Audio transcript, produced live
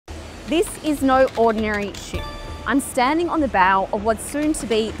This is no ordinary ship. I'm standing on the bow of what's soon to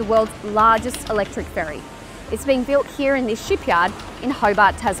be the world's largest electric ferry. It's being built here in this shipyard in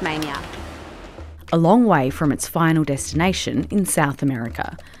Hobart, Tasmania. A long way from its final destination in South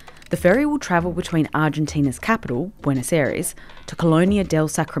America. The ferry will travel between Argentina's capital, Buenos Aires, to Colonia del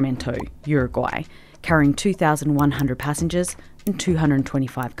Sacramento, Uruguay, carrying 2,100 passengers and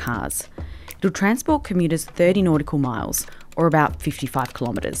 225 cars. It'll transport commuters 30 nautical miles, or about 55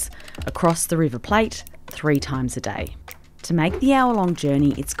 kilometres, across the River Plate 3 times a day. To make the hour-long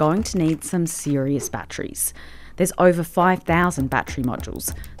journey, it's going to need some serious batteries. There's over 5,000 battery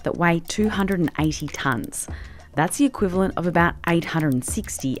modules that weigh 280 tonnes. That's the equivalent of about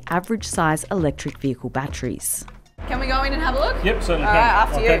 860 average-size electric vehicle batteries. Can we go in and have a look? Yep, certainly All can. right,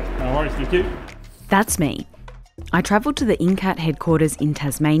 after okay. you. No worries, thank you. That's me. I travelled to the Incat headquarters in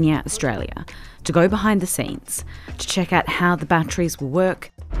Tasmania, Australia, to go behind the scenes, to check out how the batteries will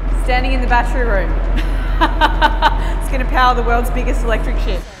work. Standing in the battery room. It's going to power the world's biggest electric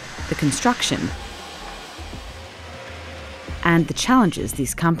ship. The construction, and the challenges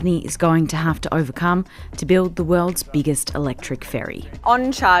this company is going to have to overcome to build the world's biggest electric ferry.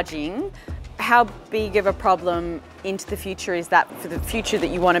 On charging, how big of a problem into the future is that for the future that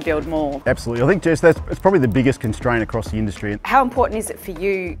you want to build more? Absolutely. I think, Jess, it's probably the biggest constraint across the industry. How important is it for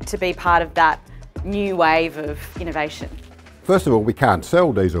you to be part of that new wave of innovation? First of all, we can't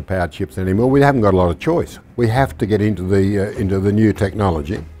sell diesel-powered ships anymore. We haven't got a lot of choice. We have to get into the new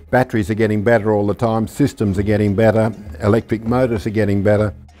technology. Batteries are getting better all the time, systems are getting better, electric motors are getting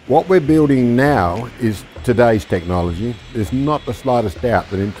better. What we're building now is today's technology. There's not the slightest doubt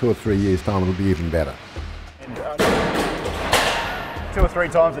that in 2 or 3 years' time it'll be even better. 2 or 3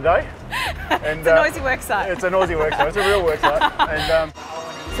 times a day. And, It's a noisy work site. It's a noisy work site. It's a real work site. And,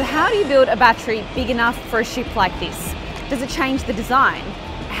 So how do you build a battery big enough for a ship like this? Does it change the design?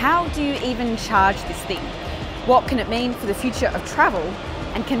 How do you even charge this thing? What can it mean for the future of travel?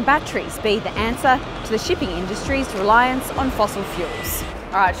 And can batteries be the answer to the shipping industry's reliance on fossil fuels?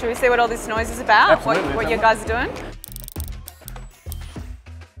 All right, should we see what all this noise is about? Absolutely, What you guys are doing?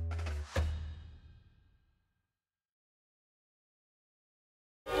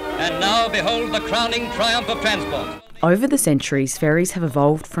 And now behold the crowning triumph of transport. Over the centuries, ferries have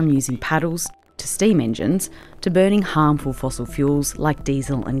evolved from using paddles to steam engines to burning harmful fossil fuels like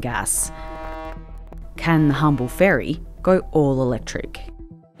diesel and gas. Can the humble ferry go all electric?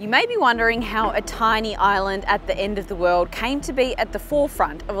 You may be wondering how a tiny island at the end of the world came to be at the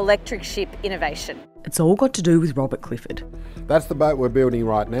forefront of electric ship innovation. It's all got to do with Robert Clifford, That's the boat we're building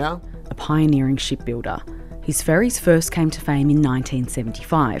right now. a pioneering shipbuilder. His ferries first came to fame in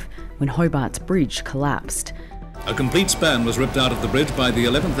 1975 when Hobart's bridge collapsed. A complete span was ripped out of the bridge by the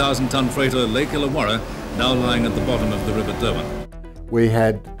 11,000-ton freighter Lake Illawarra, now lying at the bottom of the River Derwent. We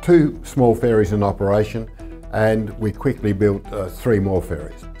had 2 small ferries in operation and we quickly built 3 more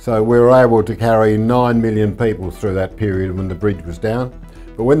ferries. So we were able to carry 9 million people through that period when the bridge was down.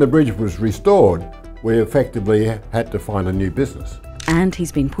 But when the bridge was restored, we effectively had to find a new business. And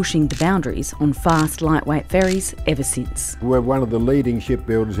he's been pushing the boundaries on fast, lightweight ferries ever since. We're one of the leading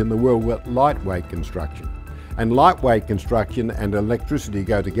shipbuilders in the world with lightweight construction. And lightweight construction and electricity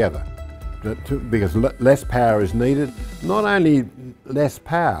go together because less power is needed. Not only less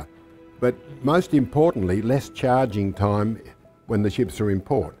power, but most importantly, less charging time when the ships are in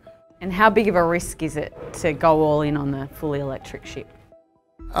port. And how big of a risk is it to go all in on the fully electric ship?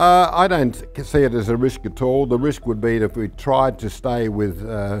 I don't see it as a risk at all. The risk would be that if we tried to stay with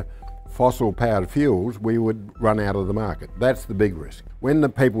fossil-powered fuels, we would run out of the market. That's the big risk. When the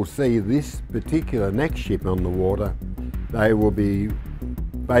people see this particular next ship on the water, they will be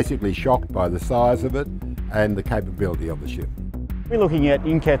basically shocked by the size of it and the capability of the ship. we're looking at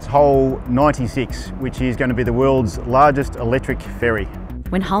Incat's Hull 96, which is going to be the world's largest electric ferry.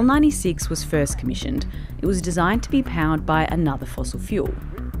 When Hull 96 was first commissioned, it was designed to be powered by another fossil fuel,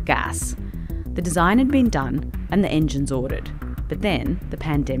 gas. The design had been done and the engines ordered, but then the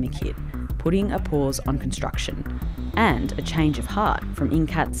pandemic hit, putting a pause on construction and a change of heart from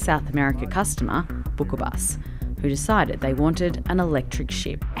Incat's South America customer, Bus, who decided they wanted an electric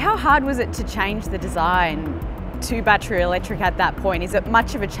ship. How hard was it to change the design to battery electric at that point? Is it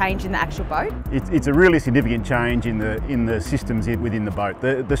much of a change in the actual boat? It's a really significant change in the systems within the boat.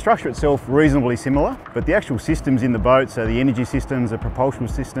 The structure itself reasonably similar, but the actual systems in the boat, so the energy systems, the propulsion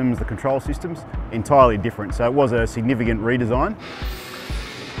systems, the control systems, entirely different. So it was a significant redesign.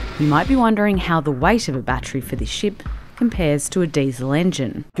 You might be wondering how the weight of a battery for this ship compares to a diesel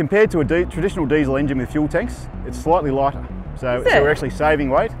engine. Compared to a traditional diesel engine with fuel tanks, it's slightly lighter. So we're actually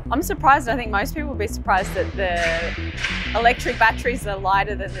saving weight. I'm surprised. I think most people would be surprised that the electric batteries are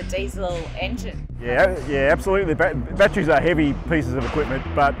lighter than the diesel engine. Yeah, absolutely. Batteries are heavy pieces of equipment,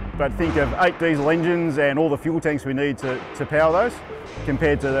 but think of 8 diesel engines and all the fuel tanks we need to power those,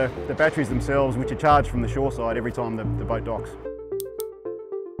 compared to the batteries themselves, which are charged from the shore side every time the boat docks.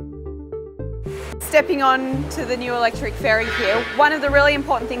 Stepping on to the new electric ferry here, one of the really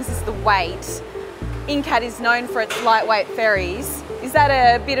important things is the weight. Incat is known for its lightweight ferries. Is that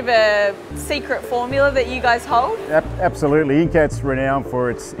a bit of a secret formula that you guys hold? Absolutely. Incat's renowned for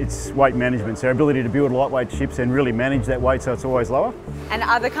its weight management, so our ability to build lightweight ships and really manage that weight so it's always lower. And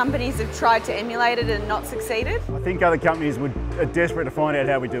other companies have tried to emulate it and not succeeded? I think other companies are desperate to find out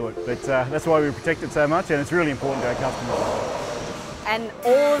how we do it, but that's why we protect it so much, and it's really important to our customers. And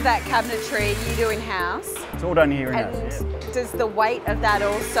all of that cabinetry you do in-house? It's all done here in-house. And does the weight of that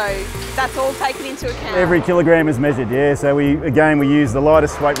also, that's all taken into account? Every kilogram is measured, yeah. So we use the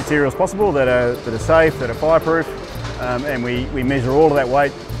lightest weight materials possible that are safe, that are fireproof, and we measure all of that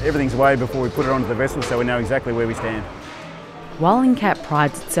weight. Everything's weighed before we put it onto the vessel, so we know exactly where we stand. While Incat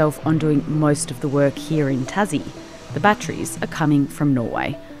prides itself on doing most of the work here in Tassie, the batteries are coming from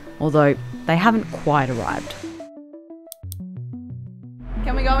Norway, although they haven't quite arrived.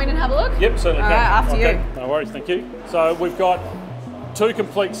 Can we go in and have a look? Yep, certainly can. All right, after you. No worries, thank you. So we've got 2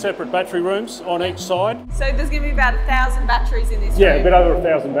 complete separate battery rooms on each side. So there's going to be about 1,000 batteries in this room? Yeah, a bit over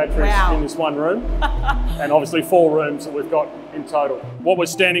 1,000 batteries Wow. in this one room. And obviously 4 rooms that we've got in total. What we're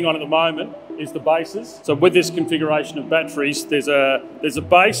standing on at the moment is the bases. So with this configuration of batteries, there's a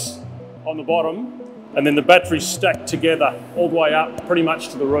base on the bottom, and then the batteries stacked together all the way up pretty much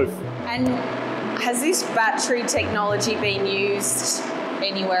to the roof. And has this battery technology been used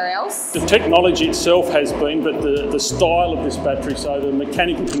anywhere else? The technology itself has been, but the style of this battery, so the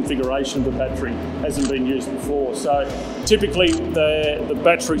mechanical configuration of the battery hasn't been used before. So typically the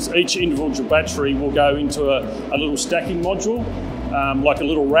batteries, each individual battery will go into a little stacking module, like a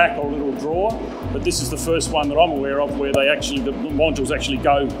little rack or a little drawer. But this is the first one that I'm aware of where the modules actually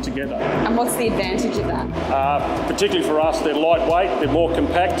go together. And what's the advantage of that? Particularly for us, they're lightweight, they're more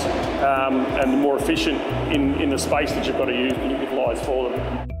compact, and they're more efficient in the space that you've got to utilise for them.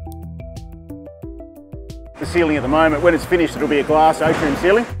 The ceiling at the moment, when it's finished, it'll be a glass atrium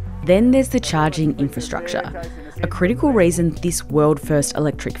ceiling. Then there's the charging infrastructure. A critical reason this world-first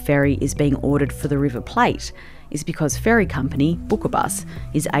electric ferry is being ordered for the River Plate is because ferry company Buckerbus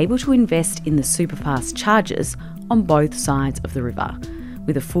is able to invest in the superfast chargers on both sides of the river,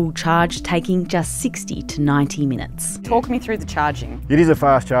 with a full charge taking just 60 to 90 minutes. Talk me through the charging. It is a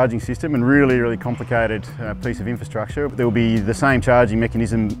fast charging system and really complicated piece of infrastructure. There will be the same charging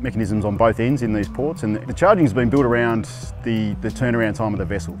mechanisms on both ends in these ports, and the charging has been built around the turnaround time of the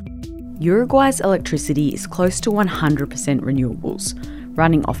vessel. Uruguay's electricity is close to 100% renewables,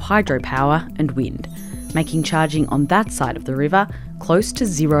 running off hydropower and wind, making charging on that side of the river close to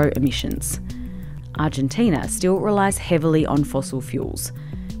zero emissions. Argentina still relies heavily on fossil fuels,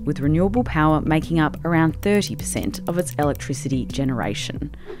 with renewable power making up around 30% of its electricity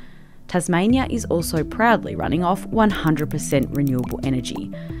generation. Tasmania is also proudly running off 100% renewable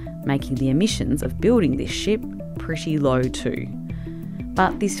energy, making the emissions of building this ship pretty low too.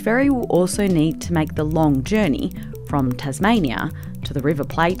 But this ferry will also need to make the long journey from Tasmania to the River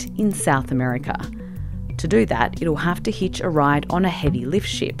Plate in South America. To do that, it'll have to hitch a ride on a heavy lift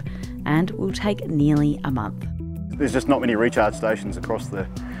ship and will take nearly a month. There's just not many recharge stations across the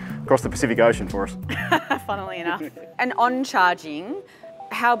Pacific Ocean for us. Funnily enough. And on charging,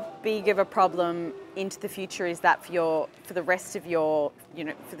 how big of a problem into the future is that for the rest of your,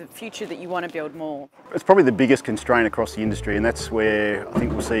 for the future that you want to build more? It's probably the biggest constraint across the industry, and that's where I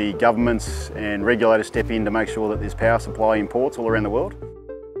think we'll see governments and regulators step in to make sure that there's power supply in ports all around the world.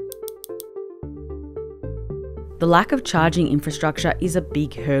 The lack of charging infrastructure is a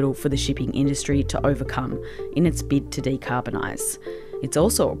big hurdle for the shipping industry to overcome in its bid to decarbonise. It's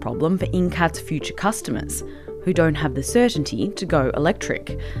also a problem for Incat's future customers, who don't have the certainty to go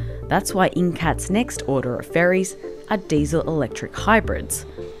electric. That's why Incat's next order of ferries are diesel-electric hybrids,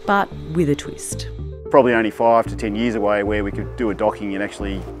 but with a twist. Probably only 5 to 10 years away where we could do a docking and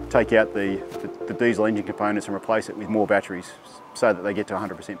actually take out the diesel engine components and replace it with more batteries so that they get to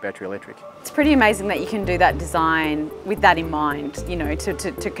 100% battery electric. It's pretty amazing that you can do that design with that in mind,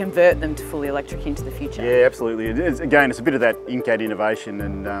 to convert them to fully electric into the future. Yeah, absolutely. It's a bit of that Incat innovation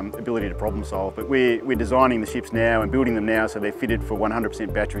and ability to problem solve, but we're designing the ships now and building them now so they're fitted for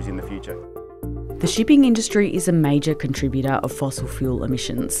 100% batteries in the future. The shipping industry is a major contributor of fossil fuel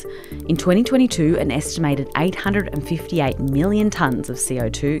emissions. In 2022, an estimated 858 million tonnes of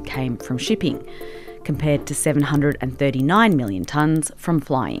CO2 came from shipping. compared to 739 million tonnes from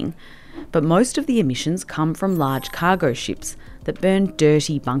flying. But most of the emissions come from large cargo ships that burn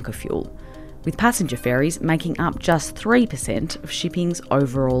dirty bunker fuel, with passenger ferries making up just 3% of shipping's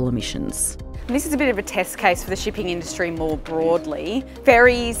overall emissions. This is a bit of a test case for the shipping industry more broadly.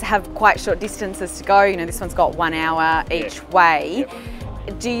 Ferries have quite short distances to go. This one's got 1 hour each way.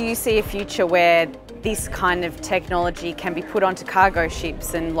 Do you see a future where this kind of technology can be put onto cargo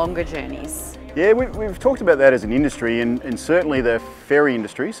ships and longer journeys? Yeah, we've talked about that as an industry, and certainly the ferry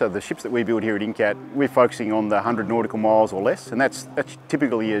industry, so the ships that we build here at Incat, we're focusing on the 100 nautical miles or less, and that's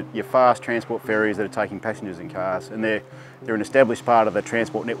typically your fast transport ferries that are taking passengers in cars, and they're an established part of the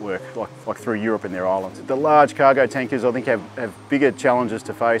transport network, like through Europe and their islands. The large cargo tankers, I think, have bigger challenges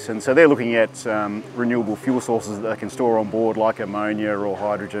to face, and so they're looking at renewable fuel sources that they can store on board, like ammonia or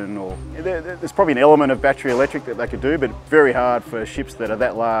hydrogen, or there's probably an element of battery electric that they could do, but very hard for ships that are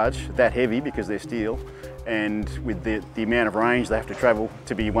that large, that heavy, because they're steel, and with the amount of range they have to travel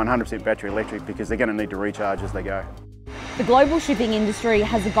to be 100% battery electric, because they're going to need to recharge as they go. The global shipping industry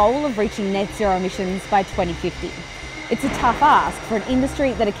has a goal of reaching net zero emissions by 2050. It's a tough ask for an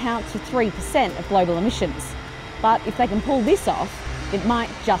industry that accounts for 3% of global emissions. But if they can pull this off, it might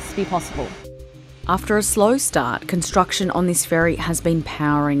just be possible. After a slow start, construction on this ferry has been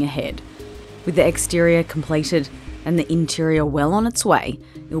powering ahead. With the exterior completed and the interior well on its way,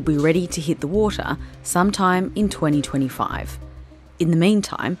 it will be ready to hit the water sometime in 2025. In the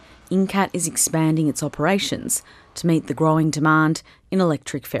meantime, Incat is expanding its operations to meet the growing demand in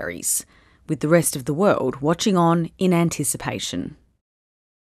electric ferries, with the rest of the world watching on in anticipation.